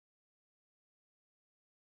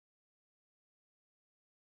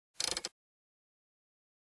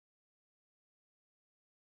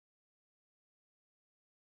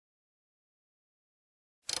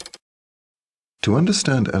To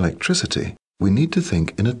understand electricity, we need to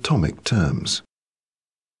think in atomic terms.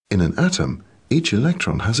 In an atom, each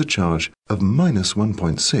electron has a charge of minus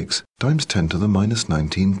 1.6 times 10 to the minus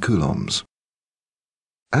 19 coulombs.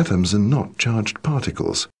 Atoms are not charged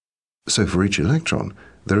particles, so for each electron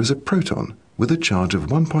there is a proton with a charge of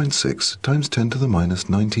 1.6 times 10 to the minus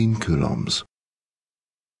 19 coulombs.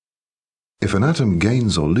 If an atom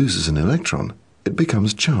gains or loses an electron, it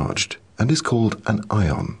becomes charged and is called an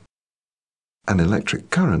ion. An electric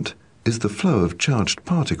current is the flow of charged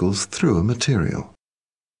particles through a material.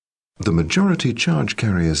 The majority charge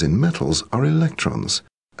carriers in metals are electrons,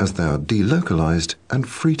 as they are delocalized and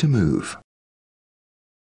free to move.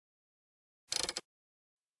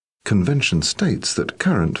 Convention states that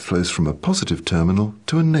current flows from a positive terminal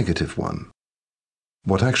to a negative one.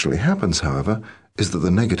 What actually happens, however, is that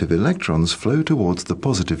the negative electrons flow towards the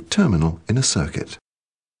positive terminal in a circuit.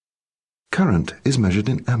 Current is measured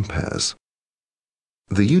in amperes.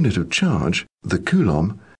 The unit of charge, the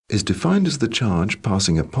coulomb, is defined as the charge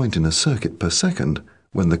passing a point in a circuit per second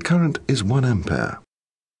when the current is 1 ampere.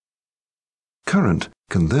 Current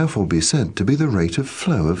can therefore be said to be the rate of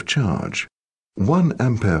flow of charge. 1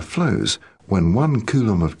 ampere flows when 1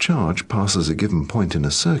 coulomb of charge passes a given point in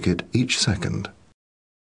a circuit each second.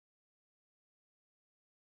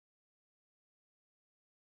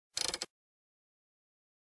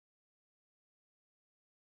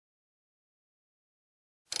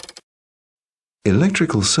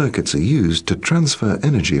 Electrical circuits are used to transfer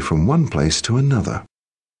energy from one place to another.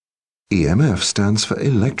 EMF stands for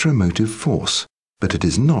electromotive force, but it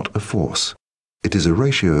is not a force. It is a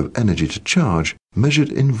ratio of energy to charge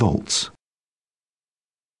measured in volts.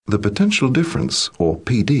 The potential difference, or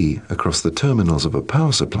PD, across the terminals of a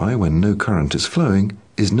power supply when no current is flowing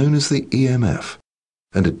is known as the EMF,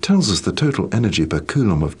 and it tells us the total energy per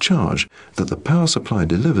coulomb of charge that the power supply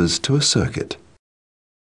delivers to a circuit.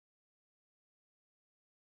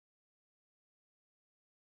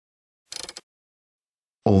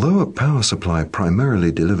 Although a power supply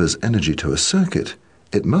primarily delivers energy to a circuit,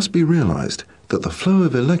 it must be realized that the flow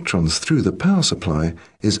of electrons through the power supply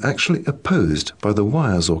is actually opposed by the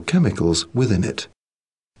wires or chemicals within it.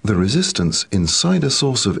 The resistance inside a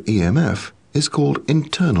source of EMF is called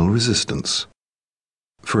internal resistance.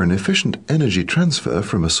 For an efficient energy transfer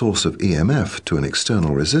from a source of EMF to an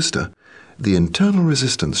external resistor, the internal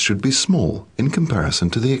resistance should be small in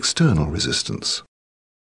comparison to the external resistance.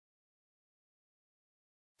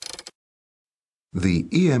 The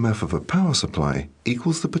EMF of a power supply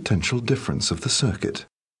equals the potential difference of the circuit.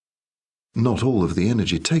 Not all of the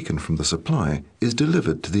energy taken from the supply is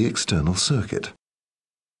delivered to the external circuit.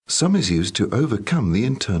 Some is used to overcome the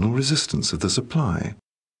internal resistance of the supply.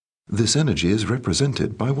 This energy is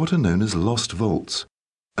represented by what are known as lost volts,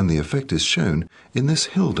 and the effect is shown in this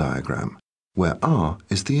hill diagram, where R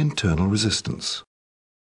is the internal resistance.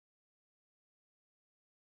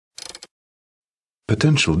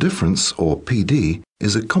 Potential difference, or PD,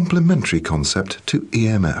 is a complementary concept to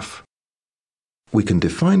EMF. We can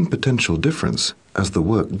define potential difference as the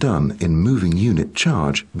work done in moving unit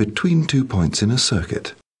charge between 2 points in a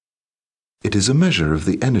circuit. It is a measure of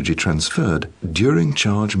the energy transferred during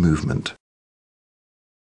charge movement.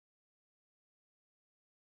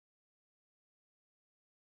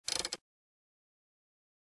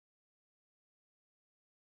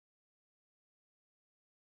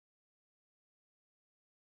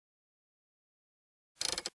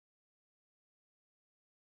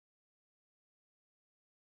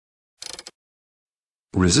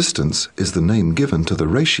 Resistance is the name given to the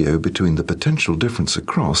ratio between the potential difference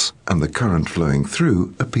across and the current flowing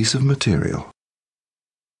through a piece of material.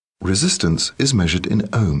 Resistance is measured in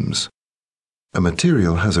ohms. A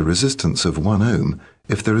material has a resistance of 1 ohm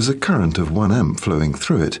if there is a current of 1 amp flowing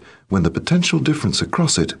through it when the potential difference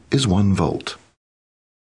across it is 1 volt.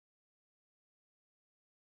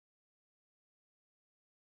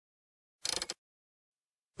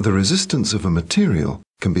 The resistance of a material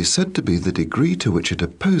can be said to be the degree to which it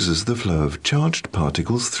opposes the flow of charged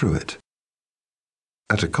particles through it.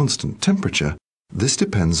 At a constant temperature, this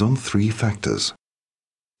depends on 3 factors: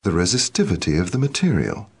 the resistivity of the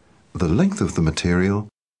material, the length of the material,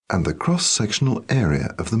 and the cross-sectional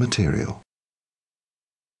area of the material.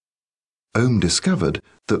 Ohm discovered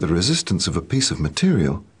that the resistance of a piece of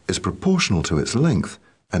material is proportional to its length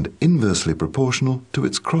and inversely proportional to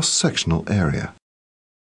its cross-sectional area.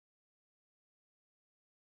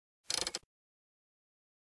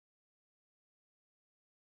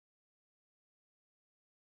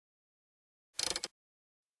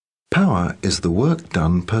 Power is the work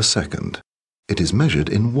done per second. It is measured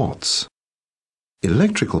in watts.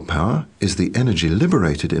 Electrical power is the energy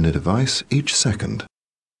liberated in a device each second.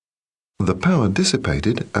 The power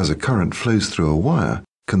dissipated as a current flows through a wire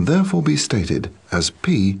can therefore be stated as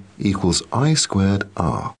P equals I squared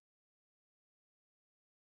R.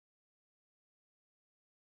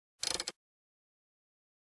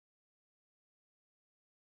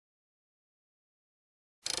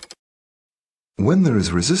 When there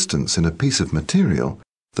is resistance in a piece of material,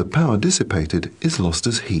 the power dissipated is lost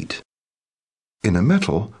as heat. In a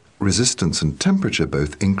metal, resistance and temperature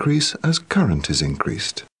both increase as current is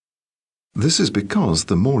increased. This is because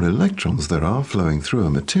the more electrons there are flowing through a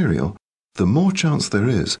material, the more chance there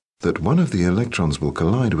is that one of the electrons will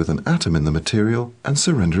collide with an atom in the material and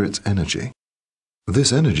surrender its energy.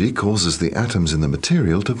 This energy causes the atoms in the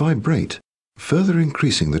material to vibrate, further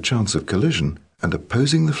increasing the chance of collision and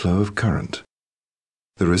opposing the flow of current.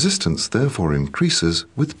 The resistance therefore increases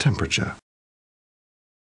with temperature.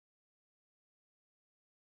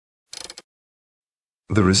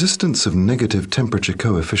 The resistance of negative temperature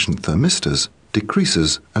coefficient thermistors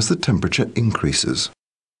decreases as the temperature increases.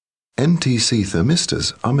 NTC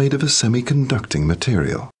thermistors are made of a semiconducting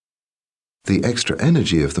material. The extra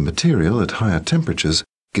energy of the material at higher temperatures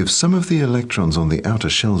gives some of the electrons on the outer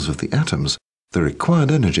shells of the atoms the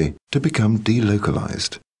required energy to become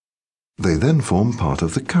delocalized. They then form part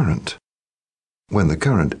of the current. When the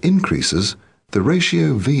current increases, the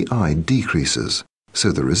ratio VI decreases,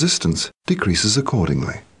 so the resistance decreases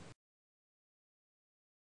accordingly.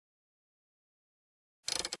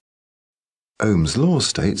 Ohm's law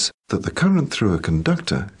states that the current through a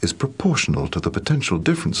conductor is proportional to the potential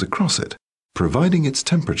difference across it, providing its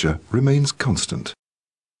temperature remains constant.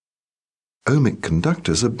 Ohmic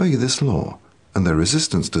conductors obey this law, and their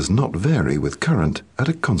resistance does not vary with current at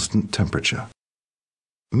a constant temperature.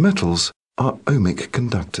 Metals are ohmic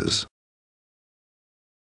conductors.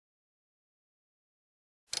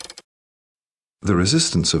 The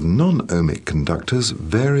resistance of non-ohmic conductors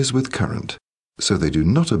varies with current, so they do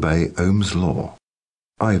not obey Ohm's law.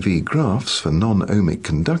 IV graphs for non-ohmic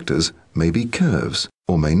conductors may be curves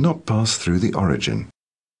or may not pass through the origin.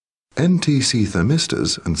 NTC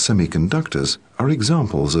thermistors and semiconductors are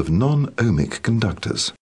examples of non-ohmic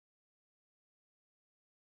conductors.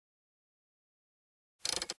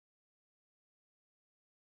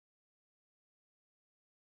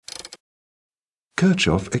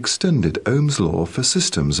 Kirchhoff extended Ohm's law for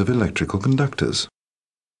systems of electrical conductors.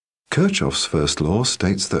 Kirchhoff's first law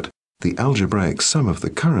states that the algebraic sum of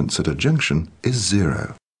the currents at a junction is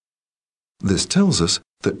zero. This tells us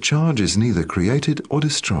that charge is neither created or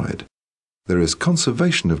destroyed. There is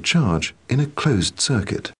conservation of charge in a closed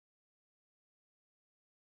circuit.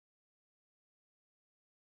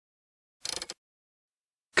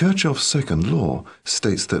 Kirchhoff's second law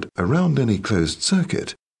states that around any closed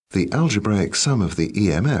circuit, the algebraic sum of the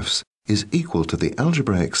EMFs is equal to the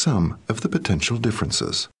algebraic sum of the potential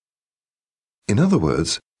differences. In other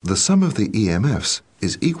words, the sum of the EMFs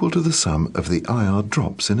is equal to the sum of the IR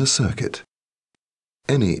drops in a circuit.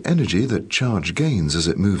 Any energy that charge gains as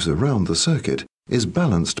it moves around the circuit is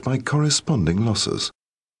balanced by corresponding losses.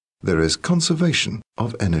 There is conservation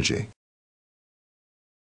of energy.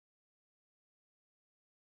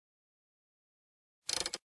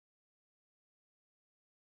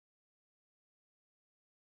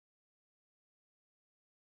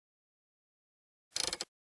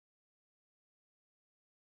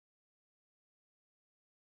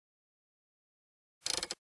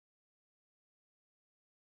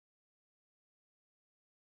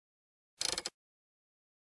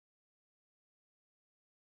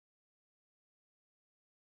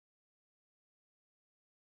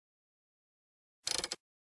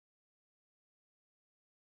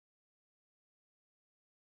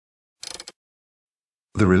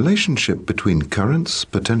 The relationship between currents,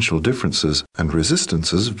 potential differences, and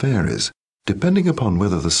resistances varies, depending upon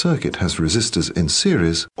whether the circuit has resistors in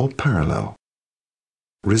series or parallel.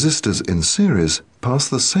 Resistors in series pass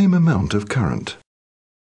the same amount of current.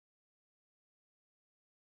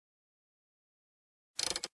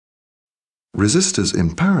 Resistors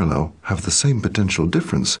in parallel have the same potential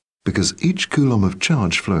difference because each coulomb of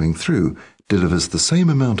charge flowing through delivers the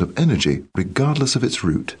same amount of energy regardless of its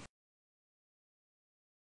route.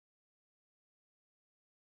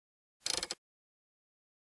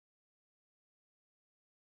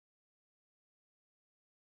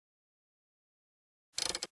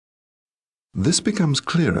 This becomes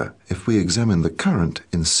clearer if we examine the current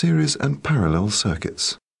in series and parallel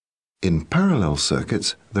circuits. In parallel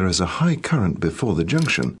circuits, there is a high current before the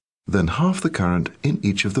junction, then half the current in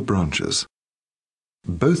each of the branches.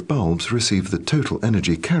 Both bulbs receive the total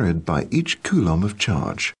energy carried by each coulomb of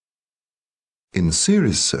charge. In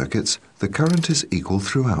series circuits, the current is equal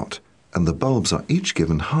throughout, and the bulbs are each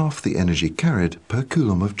given half the energy carried per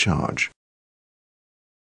coulomb of charge.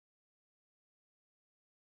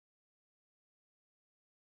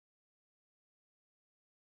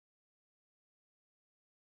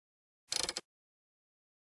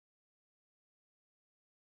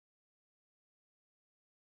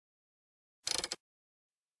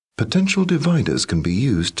 Potential dividers can be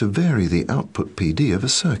used to vary the output PD of a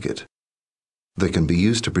circuit. They can be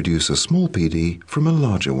used to produce a small PD from a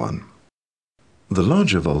larger one. The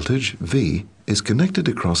larger voltage, V, is connected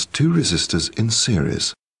across two resistors in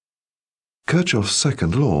series. Kirchhoff's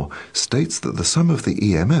second law states that the sum of the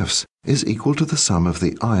EMFs is equal to the sum of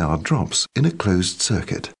the IR drops in a closed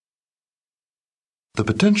circuit. The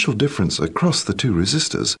potential difference across the two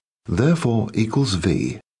resistors therefore equals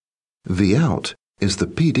V. V out is the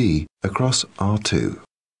PD across R2.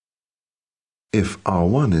 If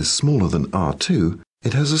R1 is smaller than R2,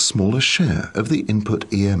 it has a smaller share of the input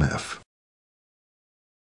EMF.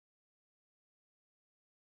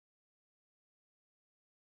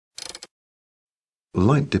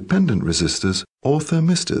 Light-dependent resistors or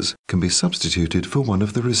thermistors can be substituted for one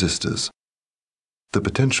of the resistors. The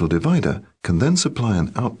potential divider can then supply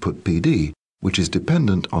an output PD which is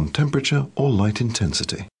dependent on temperature or light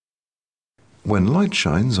intensity. When light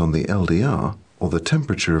shines on the LDR or the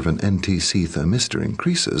temperature of an NTC thermistor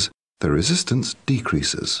increases, the resistance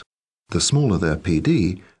decreases. The smaller their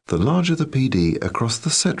PD, the larger the PD across the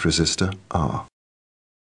set resistor R.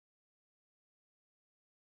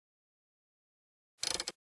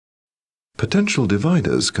 Potential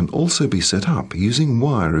dividers can also be set up using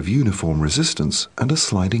wire of uniform resistance and a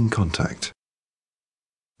sliding contact.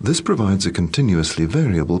 This provides a continuously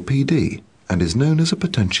variable PD and is known as a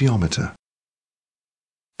potentiometer.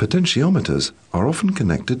 Potentiometers are often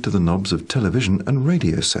connected to the knobs of television and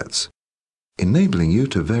radio sets, enabling you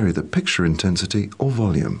to vary the picture intensity or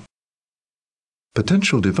volume.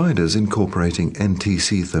 Potential dividers incorporating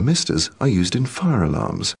NTC thermistors are used in fire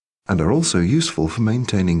alarms and are also useful for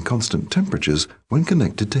maintaining constant temperatures when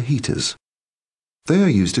connected to heaters. They are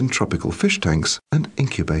used in tropical fish tanks and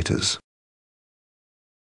incubators.